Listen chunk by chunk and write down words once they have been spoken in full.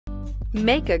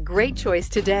Make a great choice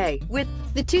today with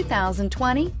the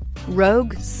 2020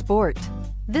 Rogue Sport.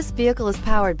 This vehicle is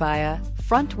powered by a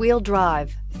front-wheel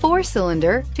drive,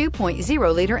 4-cylinder,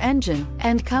 2.0-liter engine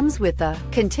and comes with a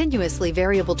continuously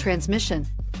variable transmission.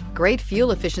 Great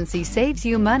fuel efficiency saves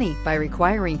you money by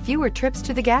requiring fewer trips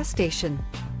to the gas station.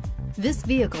 This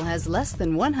vehicle has less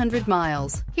than 100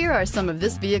 miles. Here are some of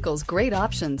this vehicle's great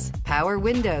options: power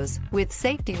windows with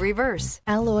safety reverse,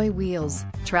 alloy wheels,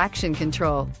 traction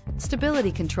control,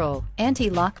 stability control,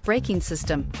 anti-lock braking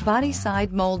system, body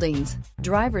side moldings,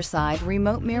 driver side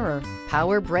remote mirror,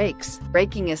 power brakes,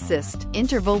 braking assist,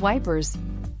 interval wipers.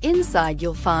 Inside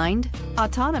you'll find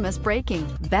autonomous braking,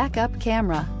 backup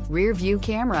camera, rear view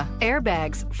camera,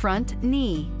 airbags, front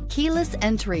knee, keyless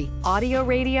entry, audio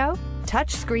radio,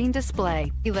 touchscreen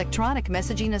display, electronic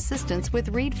messaging assistance with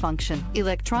read function,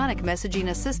 electronic messaging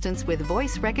assistance with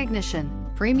voice recognition,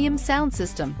 premium sound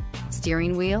system,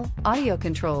 steering wheel audio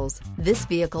controls. This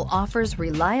vehicle offers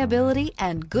reliability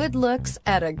and good looks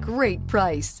at a great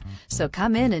price. So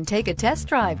come in and take a test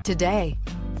drive today.